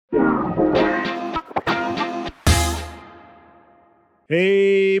Hey,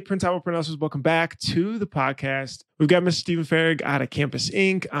 Printavo Printhouse, welcome back to the podcast. We've got Mr. Stephen Farrig out of Campus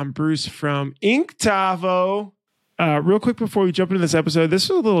Inc. I'm Bruce from Inktavo. Real quick before we jump into this episode, this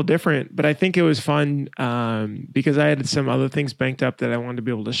was a little different, but I think it was fun because I had some other things banked up that I wanted to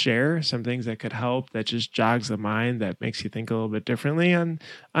be able to share, some things that could help, that just jogs the mind, that makes you think a little bit differently on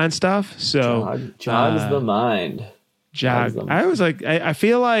stuff. So jogs the mind. I was like, I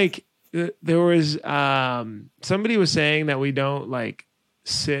feel like there was somebody was saying that we don't like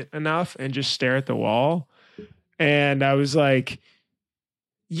sit enough and just stare at the wall. And I was like,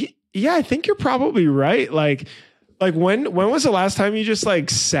 yeah, I think you're probably right. Like when was the last time you just like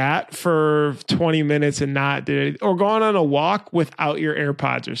sat for 20 minutes and not did it, or gone on a walk without your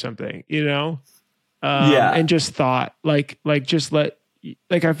AirPods or something, you know? And just thought like just let,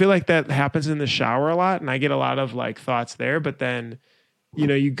 like, I feel like that happens in the shower a lot and I get a lot of like thoughts there, but then, you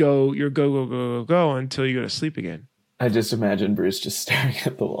know, you're go until you go to sleep again. I just imagine Bruce just staring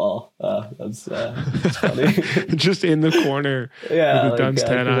at the wall. That's funny. Just in the corner. Yeah. With the dunce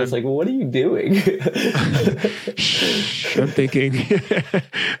tent on. It's like, what are you doing? Shh, I'm thinking.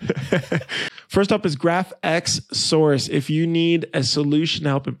 First up is GraphX Source. If you need a solution to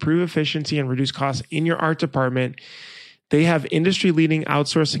help improve efficiency and reduce costs in your art department, they have industry-leading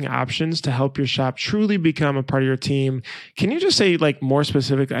outsourcing options to help your shop truly become a part of your team. Can you just say like more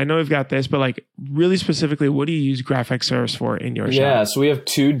specific? I know we've got this, but like really specifically, what do you use GraphX Source for in your shop? Yeah, so we have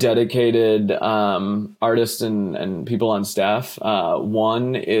two dedicated artists and people on staff.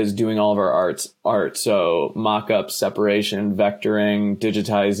 One is doing all of our art, so mock-up, separation, vectoring,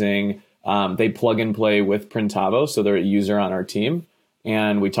 digitizing. They plug and play with Printavo, so they're a user on our team.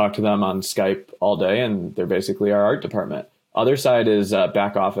 And we talk to them on Skype all day, and they're basically our art department. Other side is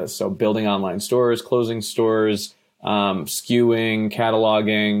back office, so building online stores, closing stores, skewing,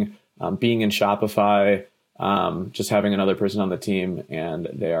 cataloging, being in Shopify, just having another person on the team, and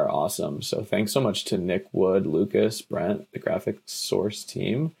they are awesome. So thanks so much to Nick Wood, Lucas, Brent, the Graphic Source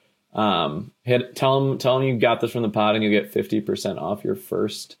team. Tell them you got this from the pod, and you get 50% off your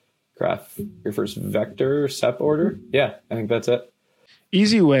first vector SEP order. Yeah, I think that's it.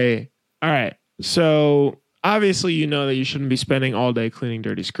 Easy way. All right. So obviously, you know that you shouldn't be spending all day cleaning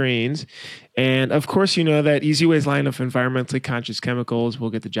dirty screens. And of course, you know that Easy Way's line of environmentally conscious chemicals will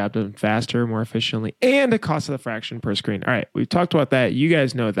get the job done faster, more efficiently, and a cost of a fraction per screen. All right. We've talked about that. You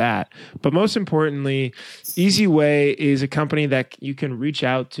guys know that. But most importantly, Easy Way is a company that you can reach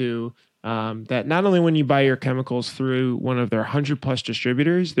out to. That not only when you buy your chemicals through one of their 100+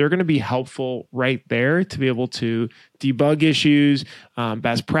 distributors, they're going to be helpful right there to be able to debug issues,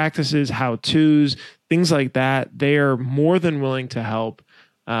 best practices, how-tos, things like that. They are more than willing to help.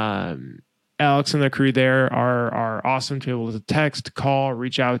 Alex and the crew there are awesome to be able to text, call,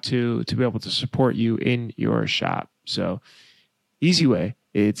 reach out to be able to support you in your shop. So Easy Way,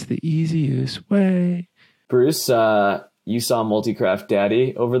 it's the easiest way. Bruce, you saw Multicraft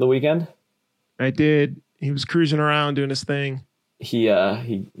Daddy over the weekend? I did. He was cruising around doing his thing. You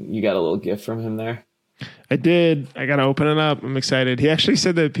got a little gift from him there? I did. I got to open it up. I'm excited. He actually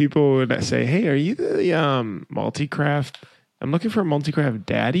said that people would say, "Hey, are you the Multicraft? I'm looking for a Multicraft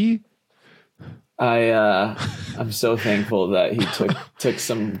Daddy." I'm so thankful that he took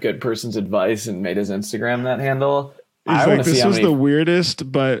some good person's advice and made his Instagram that handle. He's like, this was the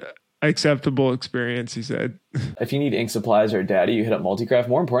weirdest, but acceptable experience, he said. If you need ink supplies or daddy, you hit up Multicraft.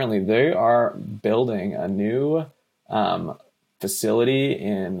 More importantly, they are building a new facility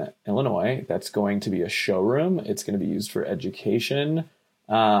in Illinois that's going to be a showroom. It's going to be used for education.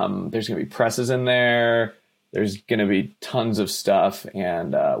 There's going to be presses in there. There's going to be tons of stuff,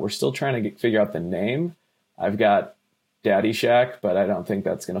 and we're still trying to figure out the name. I've got Daddy Shack, but I don't think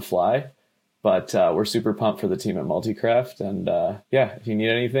that's going to fly. But we're super pumped for the team at Multicraft. And if you need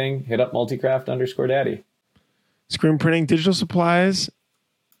anything, hit up Multicraft_Daddy. Screen printing digital supplies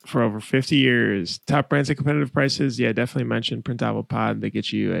for over 50 years. Top brands at competitive prices. Yeah, definitely mention Printavo Pod. They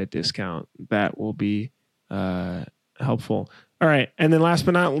get you a discount. That will be helpful. All right. And then last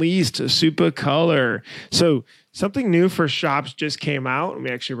but not least, Super Color. So something new for shops just came out. We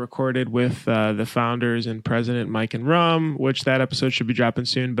actually recorded with the founders and president, Mike and Rum, which that episode should be dropping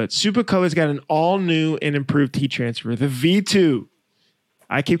soon. But Super Color's got an all new and improved heat transfer, the V2.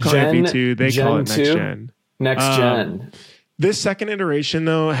 I keep calling it V2. They call it Next Gen. Next Gen. This second iteration,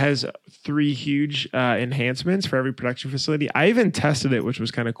 though, has 3 huge enhancements for every production facility. I even tested it, which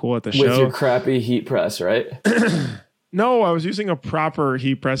was kind of cool at the show. With your crappy heat press, right? No, I was using a proper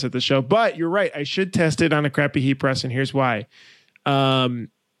heat press at the show, but you're right. I should test it on a crappy heat press, and here's why.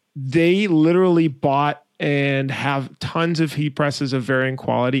 They literally bought and have tons of heat presses of varying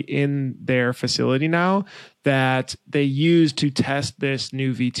quality in their facility now that they use to test this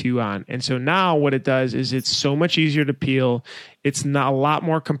new V2 on. And so now what it does is it's so much easier to peel. It's not a lot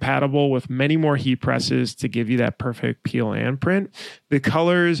more compatible with many more heat presses to give you that perfect peel and print. The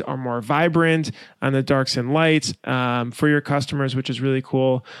colors are more vibrant on the darks and lights for your customers, which is really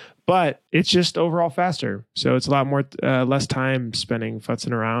cool. But it's just overall faster. So it's a lot more, less time spending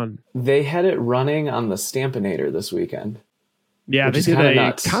futzing around. They had it running on the Stampinator this weekend. Yeah, they did a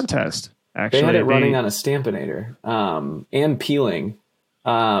nuts. Contest. Actually, they had it running on a Stampinator and peeling.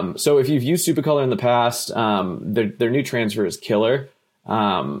 So if you've used Supercolor in the past, their new transfer is killer.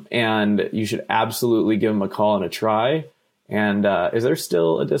 And you should absolutely give them a call and a try. And is there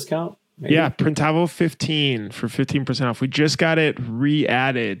still a discount? Maybe? Yeah, Printavo 15 for 15% off. We just got it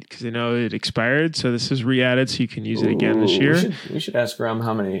re-added because I know it expired. So this is re-added so you can use it again this year. We should ask Rum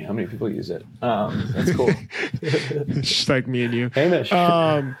how many people use it. That's cool. Just like me and you. Hamish.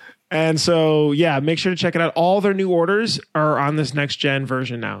 And so, yeah, make sure to check it out. All their new orders are on this next gen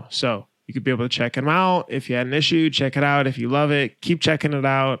version now. So you could be able to check them out. If you had an issue, check it out. If you love it, keep checking it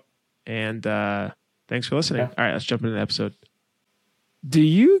out. And thanks for listening. Yeah. All right, let's jump into the episode. Do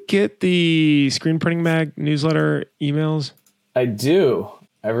you get the Screen Printing Mag newsletter emails? I do.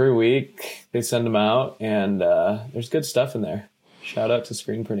 Every week they send them out, and there's good stuff in there. Shout out to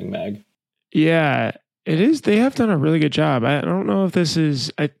Screen Printing Mag. Yeah, it is. They have done a really good job. I don't know if this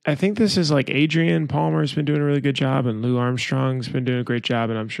is... I think this is like Adrian Palmer's been doing a really good job, and Lou Armstrong's been doing a great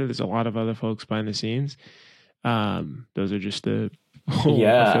job, and I'm sure there's a lot of other folks behind the scenes. Those are just the...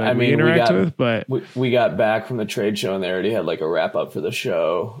 I mean, we got back from the trade show and they already had like a wrap up for the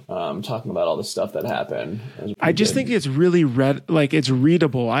show, talking about all the stuff that happened. I just think it's really it's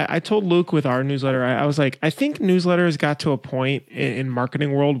readable. I told Luke with our newsletter, I was like, I think newsletters got to a point in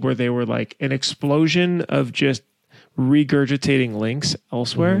marketing world where they were like an explosion of just regurgitating links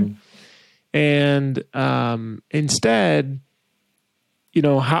elsewhere. Mm-hmm. And instead,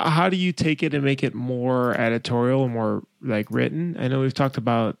 how do you take it and make it more editorial and more like written? I know we've talked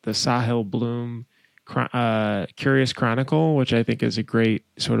about the Sahil Bloom Curious Chronicle, which I think is a great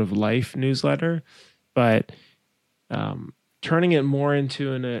sort of life newsletter, but turning it more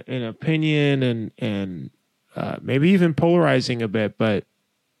into an opinion and maybe even polarizing a bit, but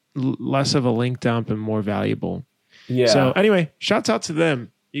less of a link dump and more valuable. Yeah. So anyway, shouts out to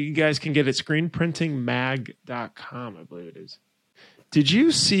them. You guys can get it at screenprintingmag.com, I believe it is. Did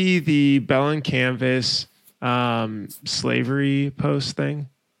you see the Bell and Canvas slavery post thing?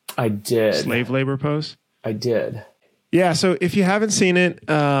 I did. Slave labor post? I did. Yeah, so if you haven't seen it,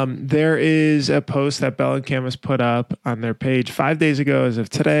 there is a post that Bell and Canvas put up on their page 5 days ago as of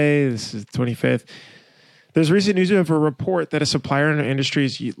today. This is the 25th. There's recent news of a report that a supplier in our industry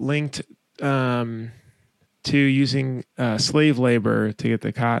is linked to using slave labor to get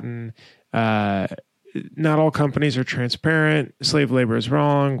the cotton. Not all companies are transparent. Slave labor is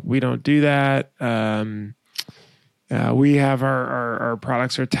wrong. We don't do that. We have our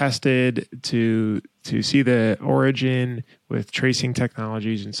products are tested to see the origin with tracing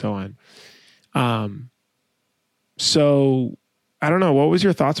technologies and so on. So I don't know. What was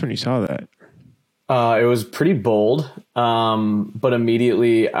your thoughts when you saw that? It was pretty bold. But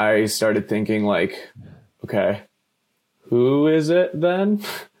immediately I started thinking like, okay, who is it then?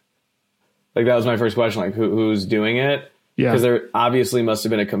 Like that was my first question, like who's doing it? Yeah. Because there obviously must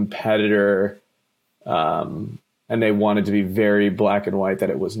have been a competitor, and they wanted to be very black and white that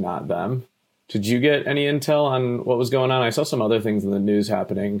it was not them. Did you get any intel on what was going on? I saw some other things in the news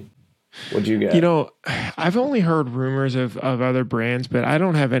happening. What'd you get? I've only heard rumors of other brands, but I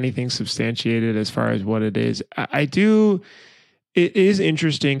don't have anything substantiated as far as what it is. I do. It is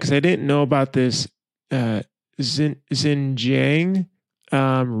interesting because I didn't know about this Xinjiang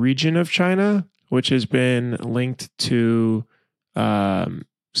region of China, which has been linked to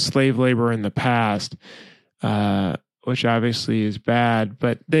slave labor in the past, which obviously is bad.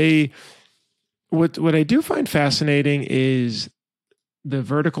 But what I do find fascinating is the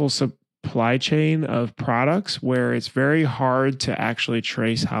vertical supply chain of products, where it's very hard to actually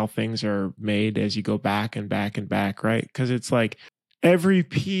trace how things are made as you go back and back and back, right? Because it's like every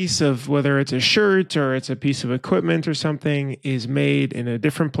piece of, whether it's a shirt or it's a piece of equipment or something, is made in a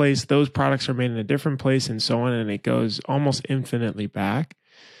different place. Those products are made in a different place and so on. And it goes almost infinitely back.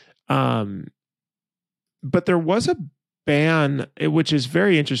 But there was a ban, which is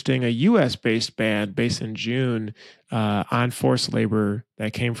very interesting, a US based ban based in June on forced labor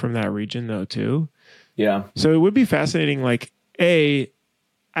that came from that region though too. Yeah. So it would be fascinating, like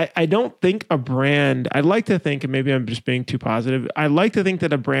I don't think a brand, I'd like to think, and maybe I'm just being too positive, I'd like to think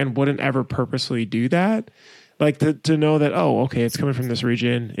that a brand wouldn't ever purposely do that. Like to know that, oh, okay, it's coming from this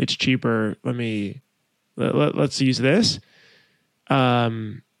region, it's cheaper. Let's use this.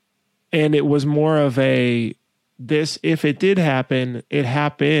 And it was more of this, if it did happen, it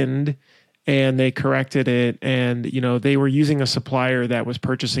happened, and they corrected it, and they were using a supplier that was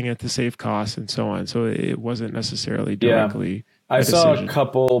purchasing it to save costs and so on. So it wasn't necessarily directly. I saw a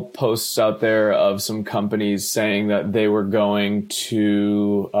couple posts out there of some companies saying that they were going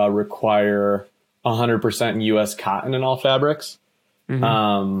to require 100% U.S. cotton in all fabrics.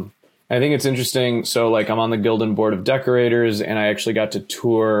 Mm-hmm. I think it's interesting. So like I'm on the Gildan board of decorators, and I actually got to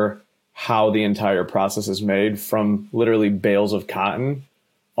tour how the entire process is made from literally bales of cotton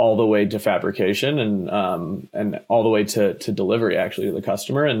all the way to fabrication and all the way to delivery actually to the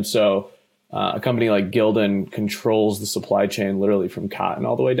customer. And so a company like Gildan controls the supply chain literally from cotton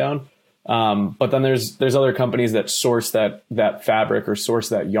all the way down. But then there's other companies that source that fabric or source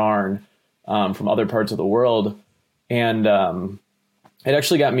that yarn from other parts of the world. And it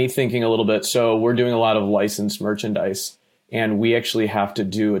actually got me thinking a little bit. So we're doing a lot of licensed merchandise, and we actually have to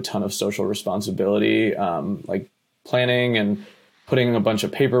do a ton of social responsibility, like planning and putting a bunch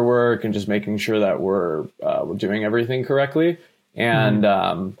of paperwork and just making sure that we're doing everything correctly. And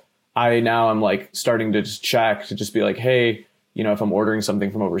I'm like starting to just check to just be like, hey, if I'm ordering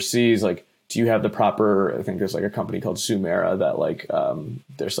something from overseas, like, do you have the proper, I think there's like a company called Sumera that like,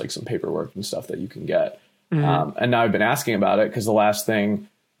 there's like some paperwork and stuff that you can get. And now I've been asking about it because the last thing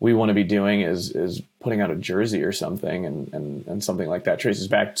we want to be doing is putting out a jersey or something and something like that traces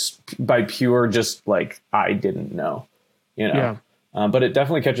back by pure, just like, I didn't know, Yeah. But it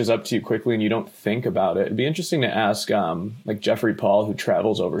definitely catches up to you quickly and you don't think about it. It'd be interesting to ask like Jeffrey Paul, who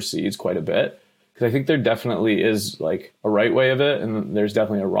travels overseas quite a bit, because I think there definitely is like a right way of it, and there's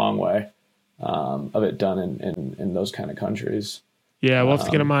definitely a wrong way of it done in those kind of countries. Yeah, we'll have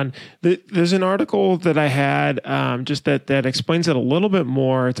to get them on. There's an article that I had just that explains it a little bit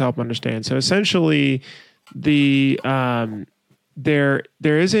more to help understand. So essentially, there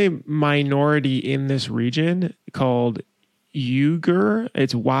is a minority in this region called Uyghur.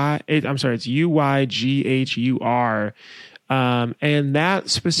 It's Uyghur. And that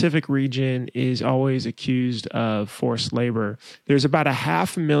specific region is always accused of forced labor. There's about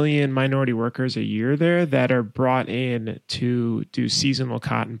 500,000 minority workers a year there that are brought in to do seasonal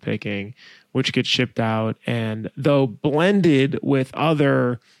cotton picking, which gets shipped out, and though blended with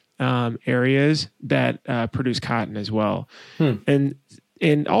other areas that produce cotton as well.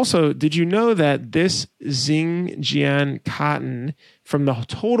 And also, did you know that this Xinjiang cotton from the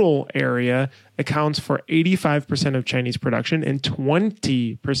total area accounts for 85% of Chinese production and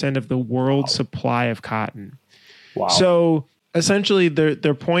 20% of the world's supply of cotton? Wow. So essentially,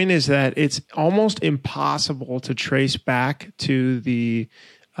 their point is that it's almost impossible to trace back to the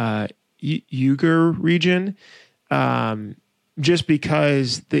Uyghur region, just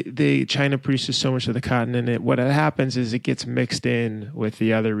because China produces so much of the cotton, and what happens is it gets mixed in with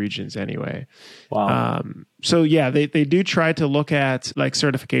the other regions anyway. Wow. So yeah, they do try to look at like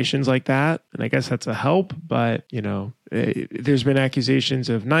certifications like that, and I guess that's a help. But there's been accusations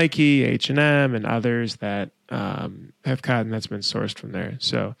of Nike, H&M, and others that have cotton that's been sourced from there.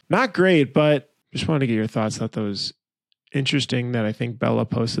 So not great, but just wanted to get your thoughts. Thought that was interesting that I think Bella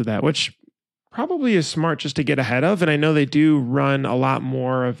posted that, which probably is smart just to get ahead of. And I know they do run a lot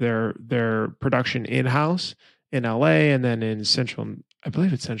more of their production in-house in LA and then in I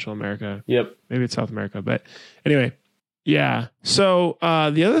believe it's Central America. Yep. Maybe it's South America. But anyway, yeah. So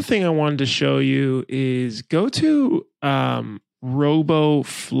the other thing I wanted to show you is go to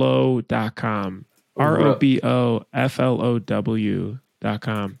roboflow.com.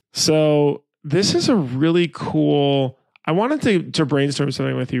 ROBOFLOW.com. So this is a really cool, I wanted to brainstorm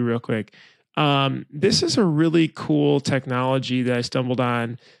something with you real quick. This is a really cool technology that I stumbled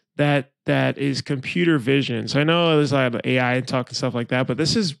on that is computer vision. So I know there's a lot of AI talk and stuff like that, but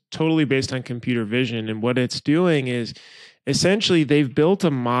this is totally based on computer vision. And what it's doing is essentially they've built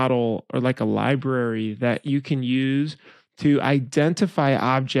a model or like a library that you can use to identify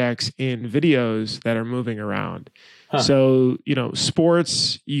objects in videos that are moving around. So,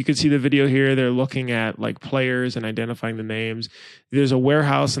 sports, you can see the video here. They're looking at like players and identifying the names. There's a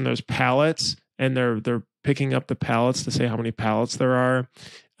warehouse and there's pallets, and they're picking up the pallets to say how many pallets there are.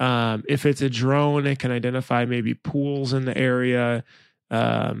 If it's a drone, it can identify maybe pools in the area,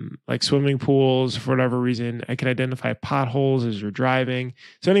 like swimming pools for whatever reason. I can identify potholes as you're driving.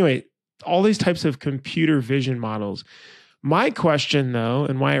 So anyway, all these types of computer vision models. My question, though,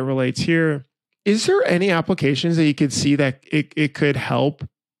 and why it relates here, is there any applications that you could see that it could help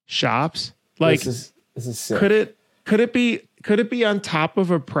shops. Like, this is sick. Could it be on top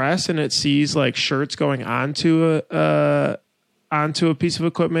of a press and it sees like shirts going onto a piece of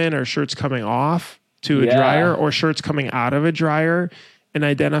equipment, or shirts coming off to a dryer, or shirts coming out of a dryer, and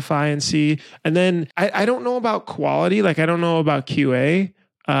identify and see? And then I don't know about quality. Like, I don't know about QA.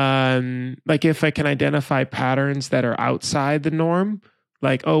 Like, if I can identify patterns that are outside the norm,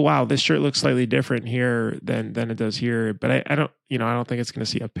 like, oh wow, this shirt looks slightly different here than it does here. But I don't think it's going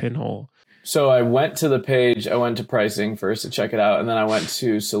to see a pinhole. So I went to the page, I went to pricing first to check it out, and then I went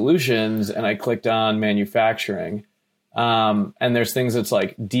to solutions and I clicked on manufacturing. And there's things that's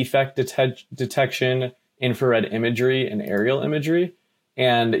like defect detection, infrared imagery, and aerial imagery.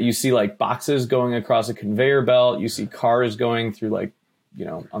 And you see like boxes going across a conveyor belt. You see cars going through like,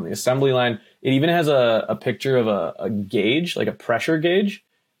 on the assembly line. It even has a picture of a gauge, like a pressure gauge.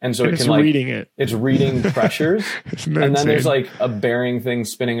 And so it's reading pressures. And then there's like a bearing thing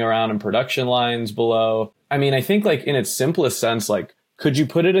spinning around in production lines below. I mean, I think like in its simplest sense, like, could you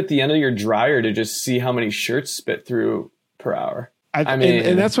put it at the end of your dryer to just see how many shirts spit through per hour? I mean,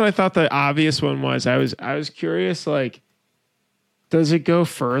 and that's what I thought the obvious one was. I was curious, like, does it go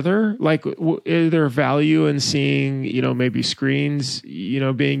further? Like, is there value in seeing, maybe screens,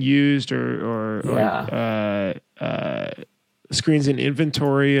 being used or screens in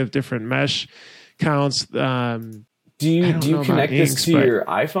inventory of different mesh counts? Do you connect this to your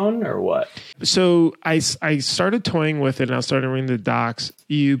iPhone or what? So I started toying with it, and I started reading the docs.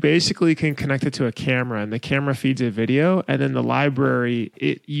 You basically can connect it to a camera, and the camera feeds a video, and then the library,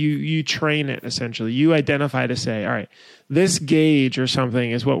 you train it essentially. You identify to say, all right, this gauge or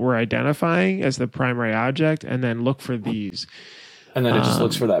something is what we're identifying as the primary object, and then look for these. And then it just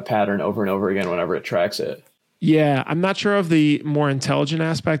looks for that pattern over and over again whenever it tracks it. Yeah, I'm not sure of the more intelligent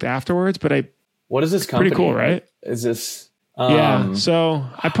aspect afterwards, but what is this company? Pretty cool, right? Is this? Yeah. So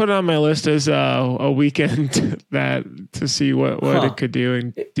I put it on my list as a weekend to see what it could do,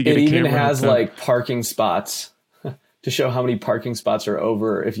 and to get it a camera. It even has like parking spots to show how many parking spots are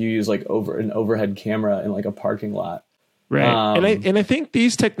over if you use like an overhead camera in like a parking lot. Right. And I think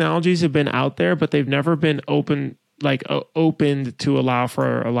these technologies have been out there, but they've never been opened to allow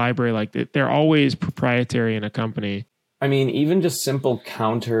for a library like that. They're always proprietary in a company. I mean, even just simple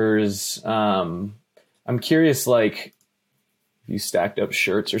counters. I'm curious, like, if you stacked up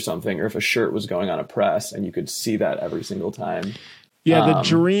shirts or something, or if a shirt was going on a press and you could see that every single time. Yeah, the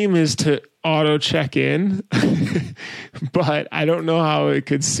dream is to auto check in, but I don't know how it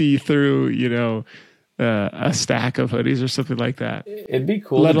could see through, a stack of hoodies or something like that. It'd be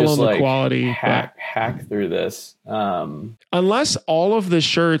cool let to alone just the like quality, hack through this. Unless all of the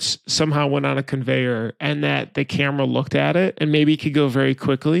shirts somehow went on a conveyor and that the camera looked at it and maybe could go very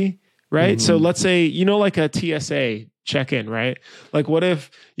quickly, right? Mm-hmm. So let's say, like a TSA check-in, right? Like, what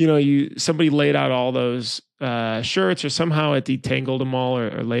if, somebody laid out all those shirts, or somehow it detangled them all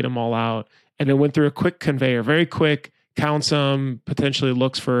or laid them all out, and it went through a quick conveyor, very quick, counts them, potentially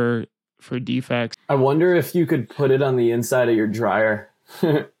looks for defects. I wonder if you could put it on the inside of your dryer.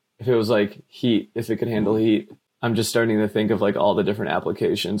 If it was like heat, if it could handle heat. I'm just starting to think of like all the different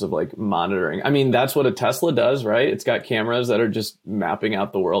applications of like monitoring. I mean, that's what a Tesla does, right? It's got cameras that are just mapping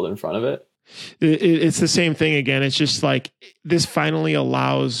out the world in front of it. It's the same thing again. It's just like this finally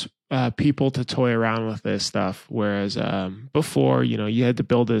allows people to toy around with this stuff. Whereas before, you had to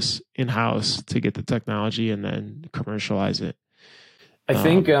build this in-house to get the technology and then commercialize it. I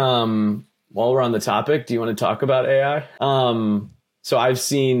think while we're on the topic, do you want to talk about AI? So I've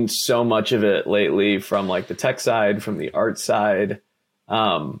seen so much of it lately from like the tech side, from the art side.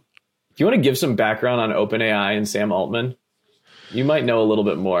 Do you want to give some background on OpenAI and Sam Altman? You might know a little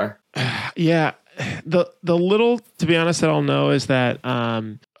bit more. Yeah. The little, to be honest, that I'll know is that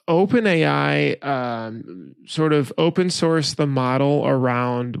OpenAI sort of open source the model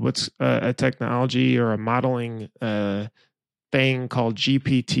around what's a technology or a modeling thing called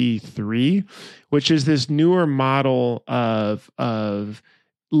GPT-3, which is this newer model of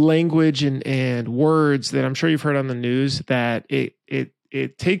language and words that I'm sure you've heard on the news, that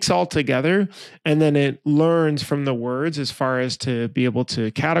it takes all together and then it learns from the words as far as to be able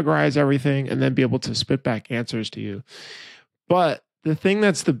to categorize everything and then be able to spit back answers to you. But the thing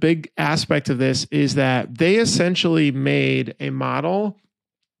that's the big aspect of this is that they essentially made a model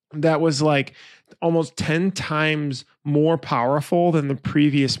that was like almost 10 times more powerful than the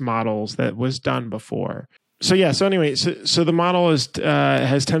previous models that was done before. So anyway, so the model has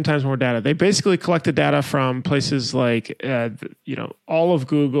 10 times more data. They basically collected data from places like all of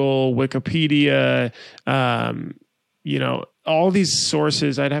Google, Wikipedia, all these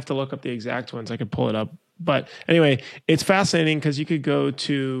sources. I'd have to look up the exact ones. I could pull it up, But anyway, it's fascinating because you could go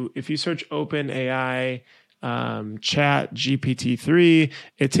to, if you search OpenAI chat GPT-3,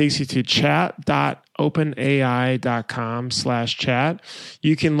 it takes you to chat.openai.com/chat.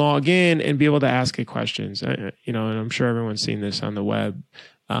 You can log in and be able to ask it questions, and I'm sure everyone's seen this on the web.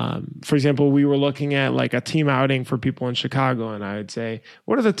 For example, we were looking at like a team outing for people in Chicago, and I would say,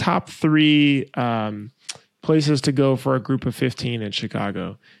 what are the top 3 places to go for a group of 15 in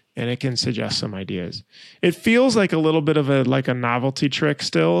Chicago? And it can suggest some ideas. It feels like a little bit of a novelty trick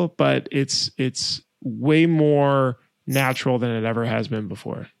still, but it's way more natural than it ever has been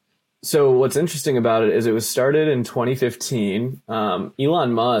before. So what's interesting about it is it was started in 2015.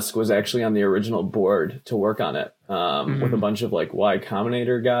 Elon Musk was actually on the original board to work on it with a bunch of like Y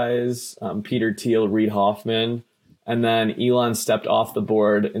Combinator guys, Peter Thiel, Reid Hoffman. And then Elon stepped off the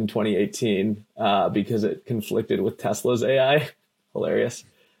board in 2018 because it conflicted with Tesla's AI. Hilarious.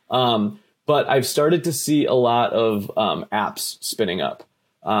 But I've started to see a lot of apps spinning up,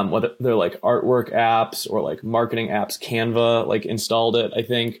 whether they're like artwork apps or like marketing apps. Canva like installed it, I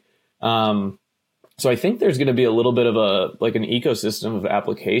think. So I think there's going to be a little bit of an ecosystem of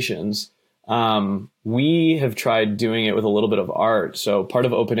applications. We have tried doing it with a little bit of art. So part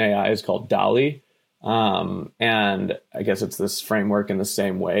of OpenAI is called DALL-E. And I guess it's this framework in the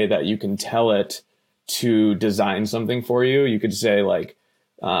same way that you can tell it to design something for you. You could say like,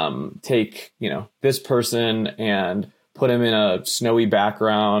 take, this person and put him in a snowy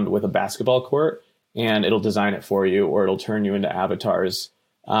background with a basketball court, and it'll design it for you, or it'll turn you into avatars.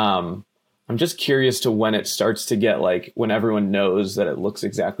 I'm just curious to when it starts to get like when everyone knows that it looks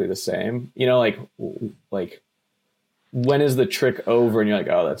exactly the same, like when is the trick over and you're like,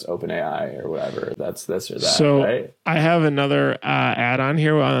 oh, that's OpenAI or whatever. That's this or that. So right? I have another add-on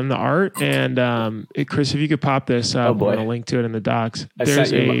here on the art. And Chris, if you could pop this up, I'm going to link to it in the docs. I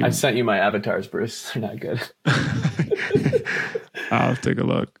sent you my avatars, Bruce. They're not good. I'll take a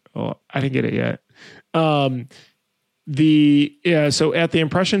look. Oh, I didn't get it yet. So at the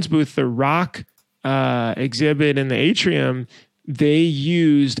Impressions booth, the Rock exhibit in the atrium, they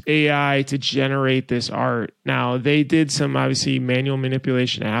used AI to generate this art. Now, they did some obviously manual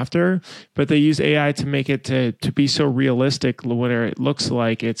manipulation after, but they used AI to make it to be so realistic where it looks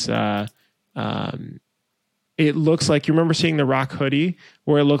like it's it looks like, you remember seeing the Rock hoodie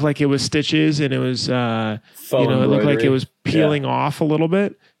where it looked like it was stitches and it was it looked like it was peeling off a little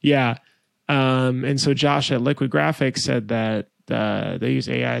bit. Yeah. And so Josh at Liquid Graphics said that they use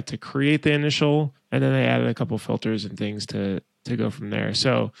AI to create the initial, and then they added a couple filters and things to go from there.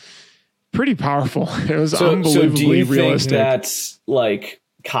 So pretty powerful. It was unbelievably so do you realistic. Think that's like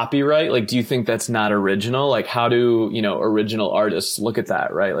copyright? Like, do you think that's not original? Like, how do, original artists look at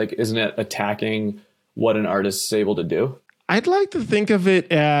that, right? Like, isn't it attacking what an artist is able to do? I'd like to think of it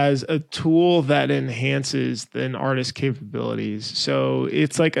as a tool that enhances an artist's capabilities. So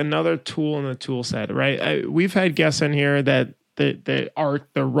it's like another tool in the tool set, right? We've had guests in here that the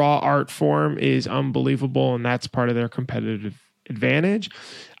raw art form is unbelievable, and that's part of their competitive advantage.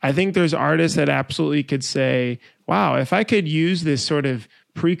 I think there's artists that absolutely could say, wow, if I could use this sort of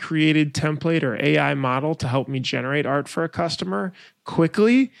pre-created template or AI model to help me generate art for a customer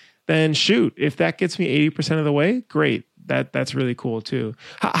quickly, then shoot, if that gets me 80% of the way, great. That's really cool too.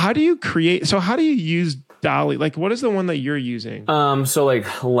 How do you create? So how do you use DALL-E? Like, what is the one that you're using? So like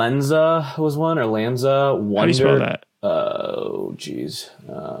Lenza was one, or Lanza. Wonder. How do you spell that? Oh, geez.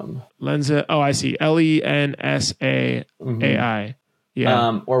 Lenza. Oh, I see. LENSA AI.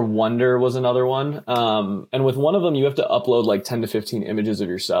 Yeah. Or Wonder was another one. And with one of them, you have to upload like 10 to 15 images of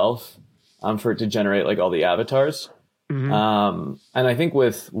yourself for it to generate like all the avatars. And I think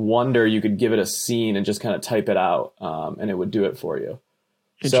with Wonder, you could give it a scene and just kind of type it out, and it would do it for you.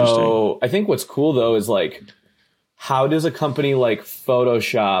 So I think what's cool though is like, how does a company like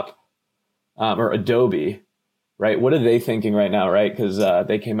Photoshop or Adobe, right? What are they thinking right now, right? Because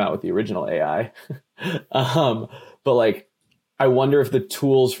they came out with the original AI. But like, I wonder if the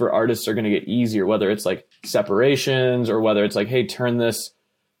tools for artists are going to get easier, whether it's like separations or whether it's like, hey, turn this,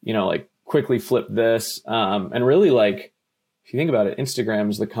 like quickly flip this. And really, like, if you think about it, Instagram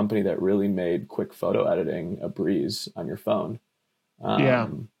is the company that really made quick photo editing a breeze on your phone.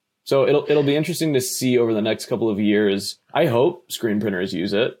 So it'll be interesting to see over the next couple of years. I hope screen printers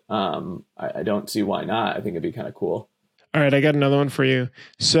use it. I don't see why not. I think it'd be kind of cool. All right, I got another one for you.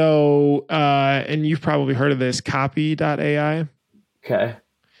 So, and you've probably heard of this, copy.ai. Okay.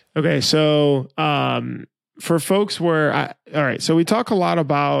 So, for folks all right, so we talk a lot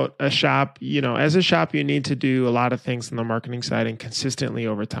about a shop. As a shop, you need to do a lot of things on the marketing side and consistently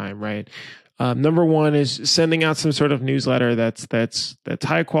over time, right? Number one is sending out some sort of newsletter that's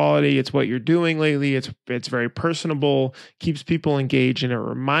high quality. It's what you're doing lately. It's very personable, keeps people engaged, and it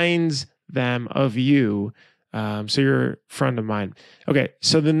reminds them of you. So you're front of mind. Okay,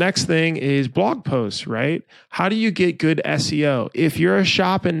 so the next thing is blog posts, right? How do you get good SEO? If you're a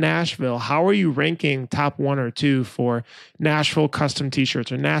shop in Nashville, how are you ranking top 1 or 2 for Nashville custom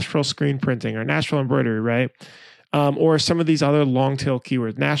t-shirts or Nashville screen printing or Nashville embroidery, right? Or some of these other long tail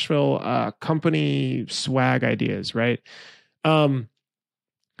keywords, Nashville company swag ideas, right?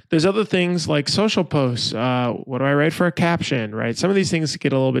 There's other things like social posts. What do I write for a caption, right? Some of these things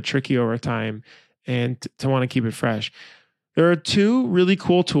get a little bit tricky over time and to want to keep it fresh. There are 2 really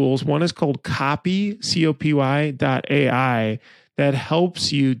cool tools. One is called Copy, COPY.ai, that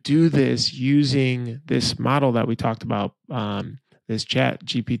helps you do this using this model that we talked about, this Chat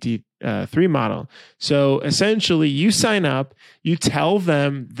GPT 3 model. So essentially, you sign up, you tell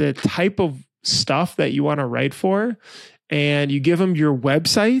them the type of stuff that you want to write for, and you give them your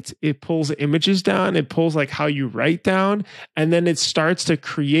website. It pulls images down. It pulls like how you write down, and then it starts to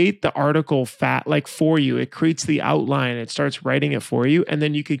create the article for you. It creates the outline. It starts writing it for you, and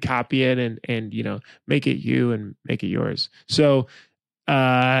then you could copy it and make it you and make it yours. So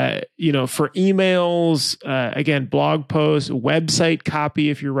for emails, again, blog posts, website copy,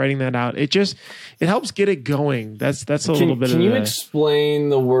 if you're writing that out, it helps get it going. That's a little bit. Can you explain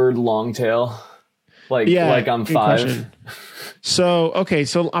the word long tail? Like I'm 5. So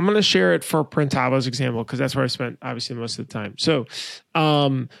I'm going to share it for Printavo's example, because that's where I spent obviously most of the time. So,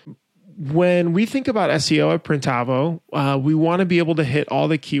 when we think about SEO at Printavo, we want to be able to hit all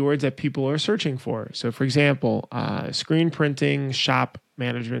the keywords that people are searching for. So for example, screen printing, shop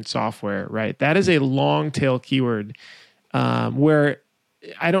management software, right? That is a long tail keyword, where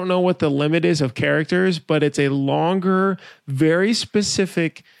I don't know what the limit is of characters, but it's a longer, very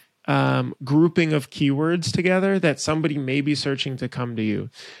specific grouping of keywords together that somebody may be searching to come to you.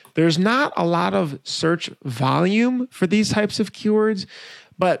 There's not a lot of search volume for these types of keywords,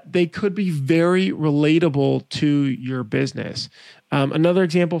 but they could be very relatable to your business. Another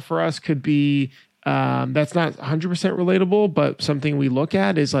example for us could be, that's not 100% relatable, but something we look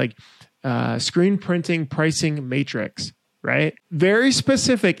at is like screen printing pricing matrix, right? Very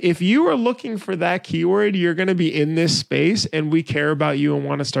specific. If you are looking for that keyword, you're going to be in this space, and we care about you and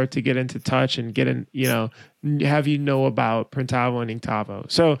want to start to get into touch and get in, have about Printavo and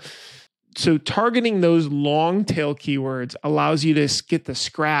Inktovo. So targeting those long tail keywords allows you to get the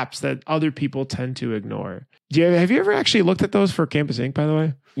scraps that other people tend to ignore. Have you ever actually looked at those for Campus Ink, by the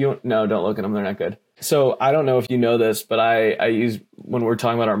way? No, don't look at them. They're not good. So I don't know if you know this, but I use, when we're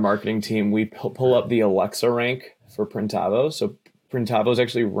talking about our marketing team, we pull up the Alexa rank for Printavo. So Printavo is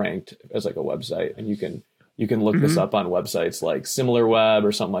actually ranked as like a website, and you can look this up on websites like SimilarWeb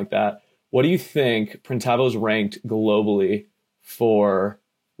or something like that. What do you think Printavo is ranked globally for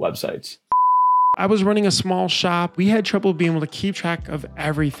websites? I was running a small shop. We had trouble being able to keep track of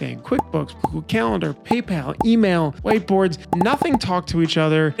everything. QuickBooks, Google Calendar, PayPal, email, whiteboards. Nothing talked to each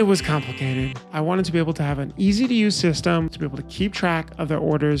other. It was complicated. I wanted to be able to have an easy to use system to be able to keep track of their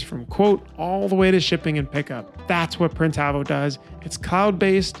orders from quote all the way to shipping and pickup. That's what Printavo does. It's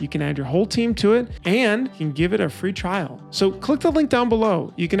cloud-based. You can add your whole team to it, and you can give it a free trial. So click the link down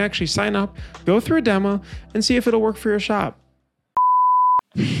below. You can actually sign up, go through a demo, and see if it'll work for your shop.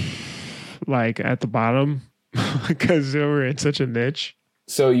 Like at the bottom, because we're in such a niche.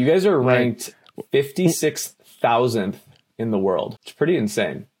 So you guys are ranked 56,000th in the world. It's pretty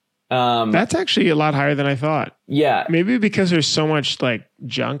insane. That's actually a lot higher than I thought. Yeah. Maybe because there's so much like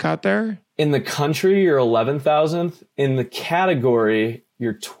junk out there. In the country, you're 11,000th. In the category,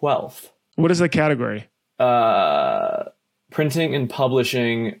 you're 12th. What is the category? Printing and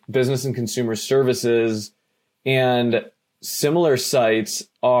publishing, business and consumer services, and similar sites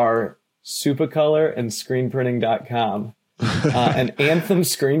are Supacolor and screenprinting.com and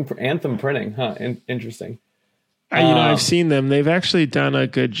Anthem Printing. Interesting. I've seen them. They've actually done a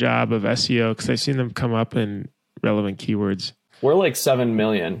good job of SEO because I've seen them come up in relevant keywords. We're like 7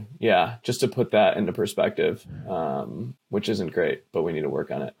 million. Yeah. Just to put that into perspective, which isn't great, but we need to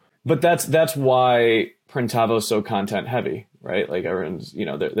work on it. But that's why Printavo is so content heavy, right? Like everyone's,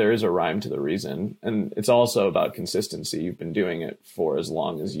 there is a rhyme to the reason. And it's also about consistency. You've been doing it for as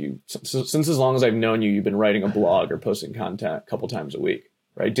long as since as long as I've known you, you've been writing a blog or posting content a couple times a week,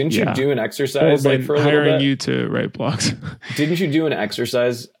 right? Didn't you do an exercise like for a little bit? Hiring you to write blogs. Didn't you do an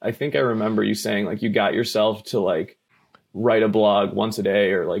exercise? I think I remember you saying like you got yourself to like write a blog once a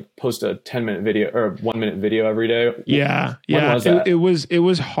day or like post a 10-minute video or a 1-minute video every day. Yeah. When was that? It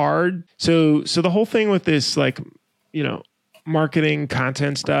was hard. So the whole thing with this, like, marketing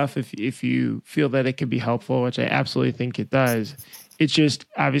content stuff, if you feel that it could be helpful, which I absolutely think it does, it's just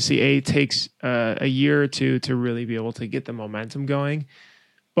obviously it takes a year or two to really be able to get the momentum going.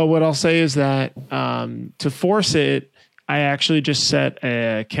 But what I'll say is that to force it, I actually just set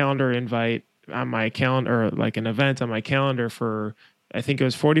a calendar invite on my calendar, or like an event on my calendar for, I think it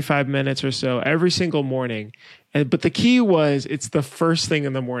was 45 minutes or so every single morning. But the key was it's the first thing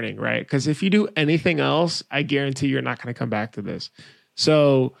in the morning, right? Because if you do anything else, I guarantee you're not going to come back to this.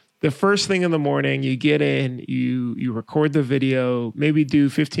 So the first thing in the morning, you get in, you record the video, maybe do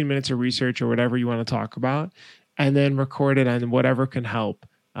 15 minutes of research or whatever you want to talk about, and then record it on whatever can help.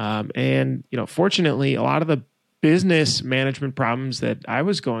 And fortunately, a lot of the business management problems that I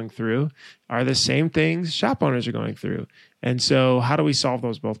was going through are the same things shop owners are going through. And so how do we solve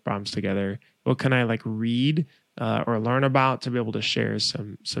those both problems together? What can I read or learn about to be able to share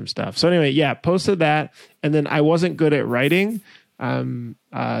some stuff? So anyway, yeah, posted that. And then I wasn't good at writing.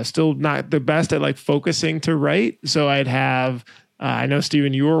 Still not the best at focusing to write. So I'd have, I know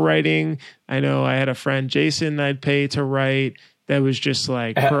Steven, you were writing. I know I had a friend, Jason, I'd pay to write. That was just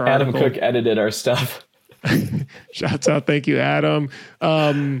per Adam article. Cook edited our stuff. Shouts out. Thank you, Adam.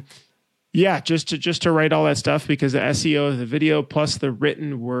 Yeah, just to write all that stuff, because the SEO of the video plus the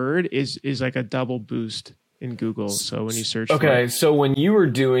written word is like a double boost in Google. So when you search okay, so when you were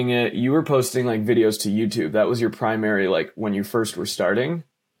doing it, you were posting videos to YouTube. That was your primary, when you first were starting,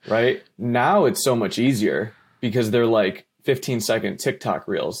 right? Now it's so much easier because they're 15-second TikTok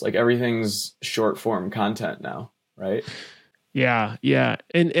reels. Everything's short form content now, right? Yeah.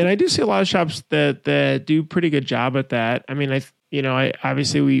 And I do see a lot of shops that do pretty good job at that. I mean, I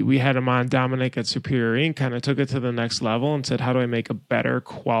obviously we had him on, Dominic at Superior Inc., kind of took it to the next level and said, how do I make a better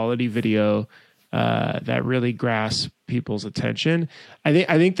quality video that really grasps people's attention? I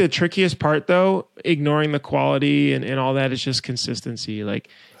think the trickiest part, though, ignoring the quality and all that, is just consistency.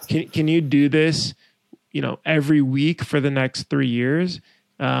 Can you do this, every week for the next 3 years?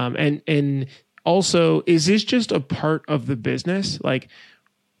 And also, is this just a part of the business?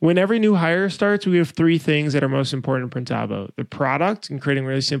 When every new hire starts, we have 3 things that are most important in Printavo: the product, and creating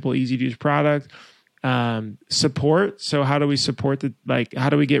really simple, easy to use product; support. So how do we support how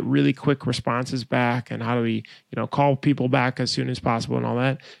do we get really quick responses back, and how do we, call people back as soon as possible and all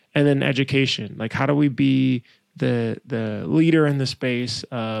that? And then education. How do we be the leader in the space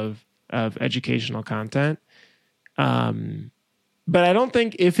of educational content? But I don't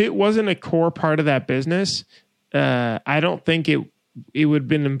think, if it wasn't a core part of that business, I don't think it would have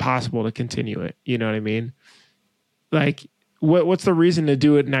been impossible to continue it. You know what I mean? What's the reason to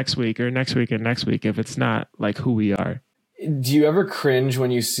do it next week or next week and next week if it's not who we are? Do you ever cringe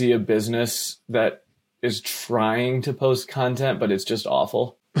when you see a business that is trying to post content, but it's just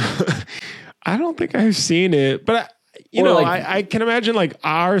awful? I don't think I've seen it, but I can imagine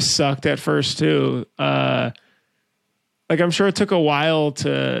ours sucked at first too. I'm sure it took a while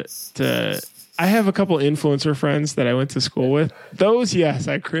to I have a couple influencer friends that I went to school with. Those, yes,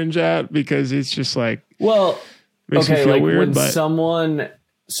 I cringe at, because it's just makes me feel weird. But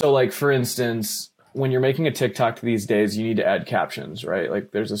for instance, when you're making a TikTok these days, you need to add captions,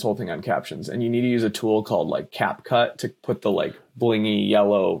 right? There's this whole thing on captions, and you need to use a tool called CapCut to put the blingy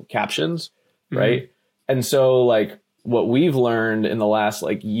yellow captions, right? Mm-hmm. And so what we've learned in the last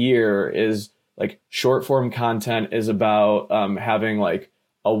year is short form content is about having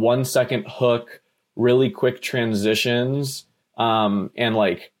a 1-second hook, really quick transitions, and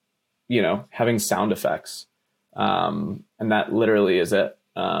having sound effects. And that literally is it.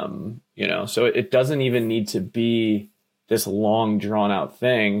 So it doesn't even need to be this long drawn out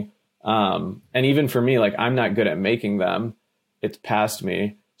thing. And even for me, I'm not good at making them. It's past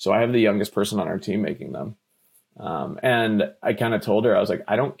me. So I have the youngest person on our team making them. And I kind of told her, I was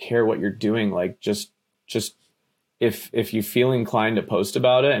I don't care what you're doing. Just if you feel inclined to post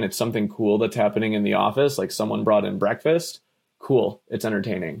about it and it's something cool that's happening in the office, someone brought in breakfast, cool. It's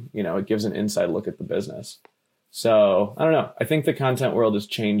entertaining. It gives an inside look at the business. So I don't know. I think the content world is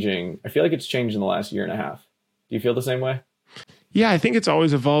changing. I feel like it's changed in the last year and a half. Do you feel the same way? Yeah, I think it's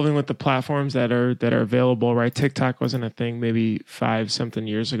always evolving with the platforms that are available, right? TikTok wasn't a thing maybe 5-something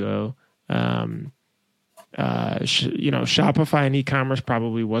years ago. Shopify and e-commerce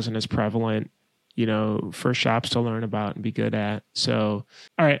probably wasn't as prevalent, for shops to learn about and be good at. So,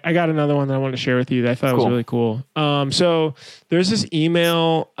 all right, I got another one that I want to share with you that I thought was really cool. So there's this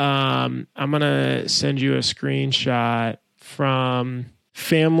email. I'm going to send you a screenshot from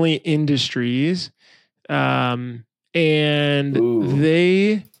Family Industries. And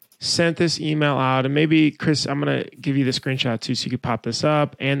they sent this email out, and maybe Chris, I'm going to give you the screenshot too, so you could pop this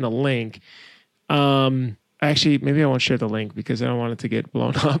up and the link. Actually, maybe I won't share the link because I don't want it to get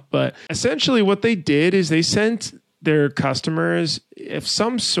blown up. But essentially, what they did is they sent their customers if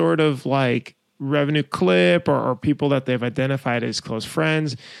some sort of like revenue clip or people that they've identified as close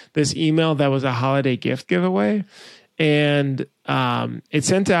friends, this email that was a holiday gift giveaway. And it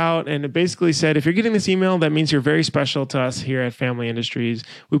sent out and it basically said, if you're getting this email, that means you're very special to us here at Family Industries.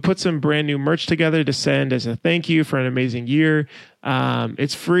 We put some brand new merch together to send as a thank you for an amazing year.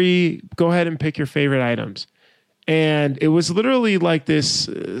 It's free. Go ahead and pick your favorite items. And it was literally like this,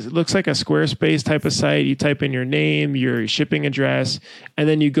 it looks like a Squarespace type of site. You type in your name, your shipping address, and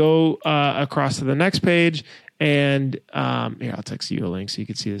then you go across to the next page. And here, I'll text you a link so you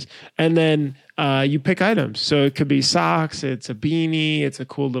can see this. And then you pick items. So it could be socks, it's a beanie, it's a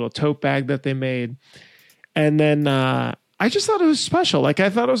cool little tote bag that they made. And then I just thought it was special. Like I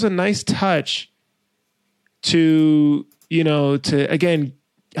thought it was a nice touch to, again,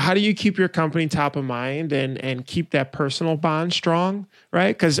 how do you keep your company top of mind and keep that personal bond strong,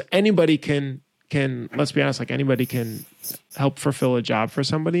 right? Because anybody can, let's be honest, like anybody can help fulfill a job for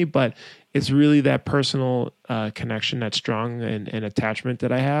somebody, but it's really that personal connection that's strong and attachment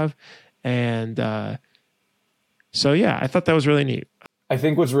that I have. And so, yeah, I thought that was really neat. I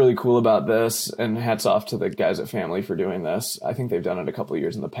think what's really cool about this, and hats off to the guys at Family for doing this, I think they've done it a couple of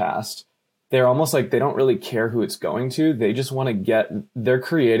years in the past. They're almost like they don't really care who it's going to. They just want to they're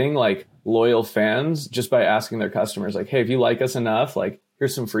creating like loyal fans just by asking their customers like, hey, if you like us enough, like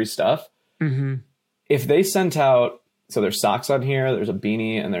here's some free stuff. Mm-hmm. If they sent out, so there's socks on here, there's a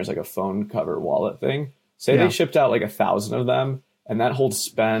beanie, and there's like a phone cover wallet thing. Say they shipped out like 1,000 of them, and that whole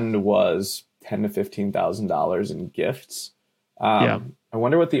spend was $10,000 to $15,000 in gifts. I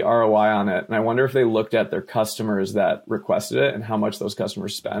wonder what the ROI on it, and I wonder if they looked at their customers that requested it and how much those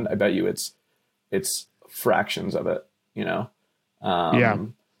customers spend. I bet you it's fractions of it,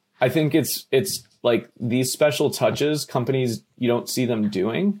 I think it's like these special touches companies, you don't see them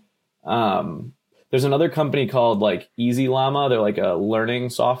doing. There's another company called like Easy Llama. They're like a learning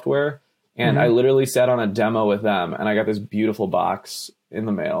software. And I literally sat on a demo with them and I got this beautiful box in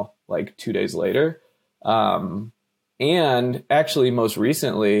the mail like 2 days later. And actually most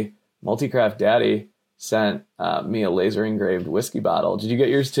recently, Multicraft Daddy sent me a laser engraved whiskey bottle. Did you get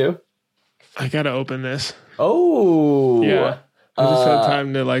yours too? I got to open this. Oh, yeah. I just had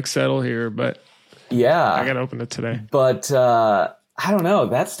time to like settle here, but yeah, I got to open it today. But I don't know,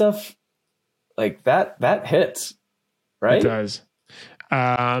 that stuff like that hits, right? It does.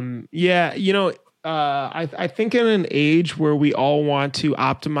 I think in an age where we all want to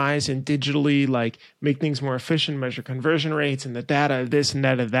optimize and digitally like make things more efficient, measure conversion rates and the data of this and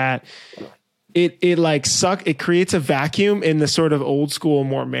that of that, it creates a vacuum in the sort of old school,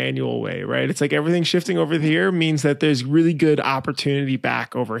 more manual way, right? It's like everything shifting over here means that there's really good opportunity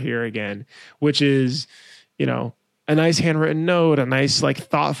back over here again, which is, a nice handwritten note, a nice like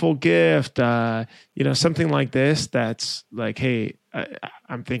thoughtful gift, something like this. That's like, hey,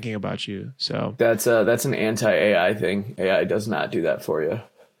 I'm thinking about you. So that's an anti-AI thing. AI does not do that for you.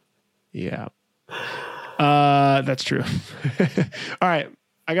 Yeah, that's true. All right.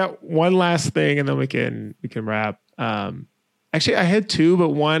 I got one last thing and then we can wrap. Actually, I had two, but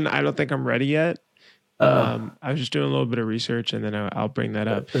one, I don't think I'm ready yet. I was just doing a little bit of research and then I'll bring that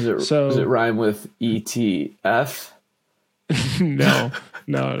up. Does it rhyme with ETF? No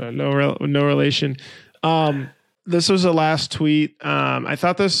relation. This was the last tweet. I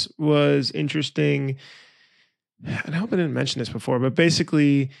thought this was interesting. And I hope I didn't mention this before, but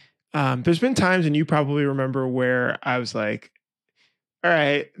basically, there's been times, and you probably remember, where I was like, all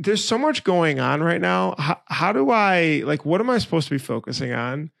right, there's so much going on right now. How do I, like, what am I supposed to be focusing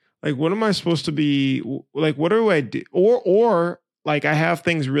on? Like, what am I supposed to be, like, what do I do? Or like, I have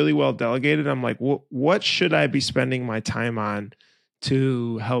things really well delegated. I'm like, what should I be spending my time on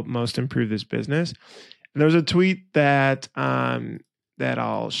to help most improve this business? And there was a tweet that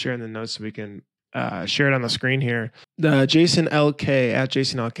I'll share in the notes so we can share it on the screen here. Jason LK, at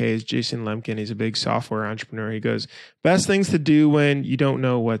Jason LK, is Jason Lemkin. He's a big software entrepreneur. He goes, best things to do when you don't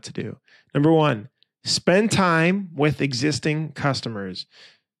know what to do. Number one, spend time with existing customers.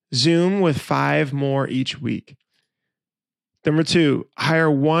 Zoom with 5 more each week. Number two, hire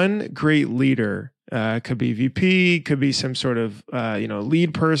one great leader. Could be VP, could be some sort of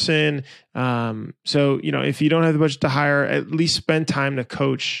lead person. So if you don't have the budget to hire, at least spend time to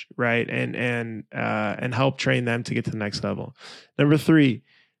coach, right, and help train them to get to the next level. Number three,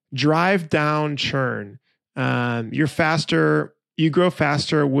 drive down churn. You grow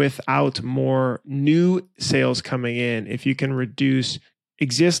faster without more new sales coming in if you can reduce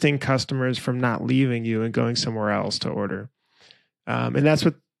existing customers from not leaving you and going somewhere else to order. And that's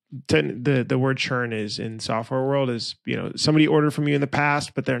what the word churn is in software world is, somebody ordered from you in the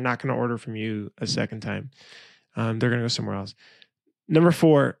past, but they're not going to order from you a second time. They're going to go somewhere else. Number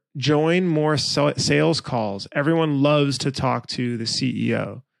 4, join more sales calls. Everyone loves to talk to the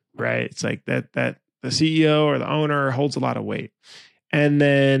CEO, right? It's like that the CEO or the owner holds a lot of weight. And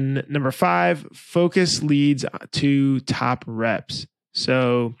then number 5, focus leads to top reps.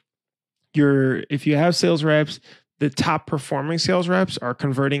 So if you have sales reps, the top performing sales reps are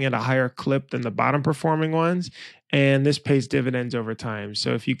converting at a higher clip than the bottom performing ones. And this pays dividends over time.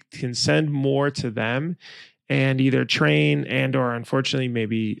 So if you can send more to them and either train and or unfortunately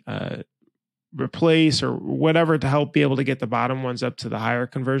maybe replace or whatever to help be able to get the bottom ones up to the higher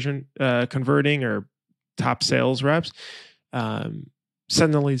converting or top sales reps,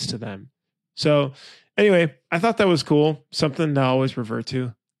 send the leads to them. So anyway, I thought that was cool. Something to always revert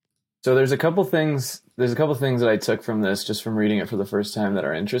to. So there's a couple things that I took from this just from reading it for the first time that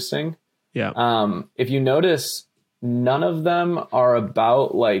are interesting. Yeah. If you notice, none of them are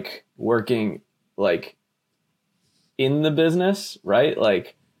about like working like in the business, right?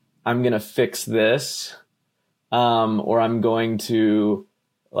 Like I'm going to fix this, or I'm going to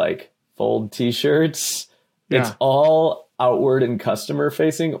like fold t-shirts. Yeah. It's all outward and customer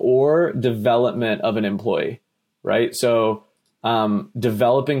facing or development of an employee, right? So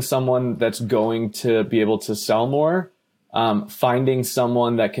developing someone that's going to be able to sell more, finding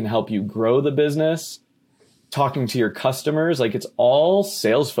someone that can help you grow the business, talking to your customers, like it's all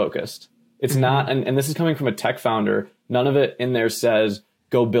sales focused. It's not, and this is coming from a tech founder, none of it in there says,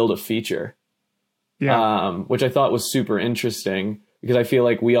 go build a feature. Yeah. Which I thought was super interesting because I feel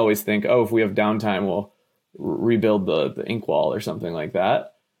like we always think, oh, if we have downtime, we'll rebuild the ink wall or something like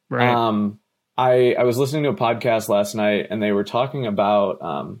that. Right. I was listening to a podcast last night and they were talking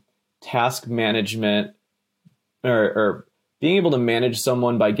about task management or being able to manage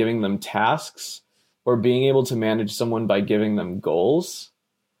someone by giving them tasks or being able to manage someone by giving them goals.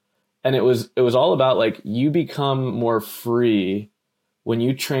 And it was all about like you become more free when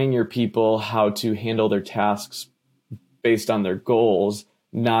you train your people how to handle their tasks based on their goals,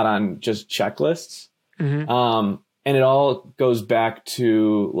 not on just checklists. And it all goes back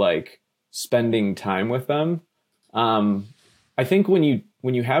to like spending time with them. I think when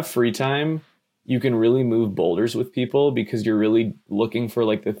you have free time, you can really move boulders with people because you're really looking for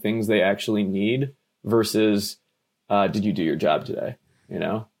like the things they actually need versus did you do your job today?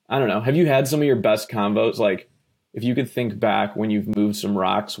 I don't know. Have you had some of your best convos? Like if you could think back when you've moved some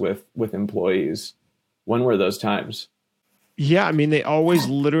rocks with employees, when were those times? Yeah, I mean, they always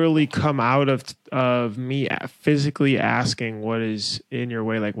literally come out of me physically asking what is in your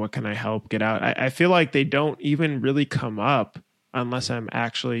way, like what can I help get out. I feel like they don't even really come up unless I'm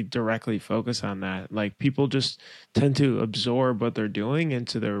actually directly focused on that. Like people just tend to absorb what they're doing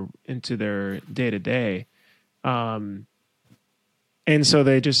into their day to day, and so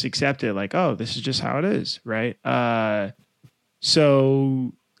they just accept it, like, oh, this is just how it is, right?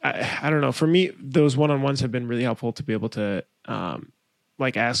 So. I don't know. For me, those one-on-ones have been really helpful to be able to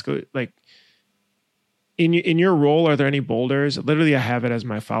like ask, like in your role, are there any boulders? Literally, I have it as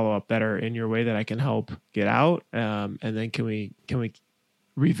my follow-up that are in your way that I can help get out. And then can we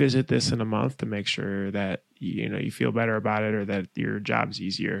revisit this in a month to make sure that you feel better about it or that your job's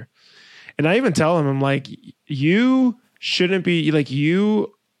easier? And I even tell them, I'm like, you shouldn't be like,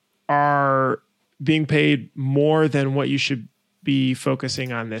 you are being paid more than what you should be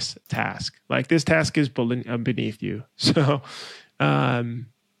focusing on this task. Like this task is beneath you. So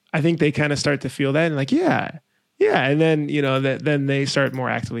I think they kind of start to feel that and like, yeah. And then, then they start more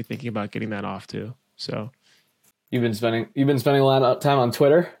actively thinking about getting that off too. So you've been spending a lot of time on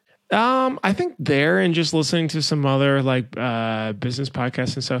Twitter. I think there and just listening to some other like business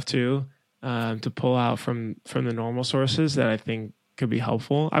podcasts and stuff too, to pull out from the normal sources that I think could be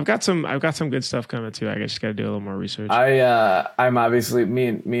helpful. I've got some good stuff coming too. I just got to do a little more research. I'm obviously me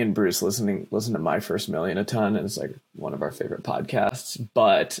and Bruce listen to My First Million a ton, and it's like one of our favorite podcasts.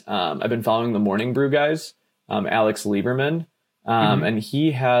 But I've been following the Morning Brew guys, Alex Lieberman, and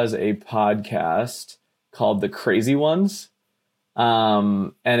he has a podcast called The Crazy Ones,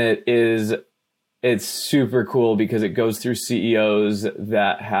 and it's super cool because it goes through CEOs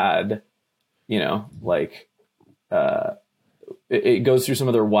that had, it goes through some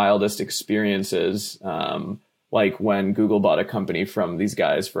of their wildest experiences, like when Google bought a company from these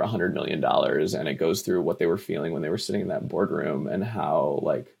guys for $100 million, and it goes through what they were feeling when they were sitting in that boardroom and how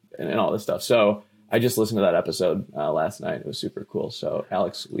and all this stuff. So I just listened to that episode last night. It was super cool. So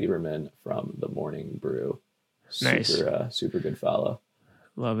Alex Lieberman from The Morning Brew. Nice. Super good follow.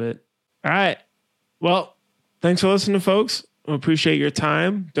 Love it. All right. Well, thanks for listening, folks. We appreciate your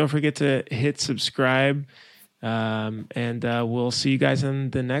time. Don't forget to hit subscribe. And we'll see you guys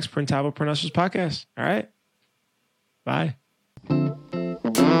in the next Printavo Print Hustlers podcast. All right. Bye.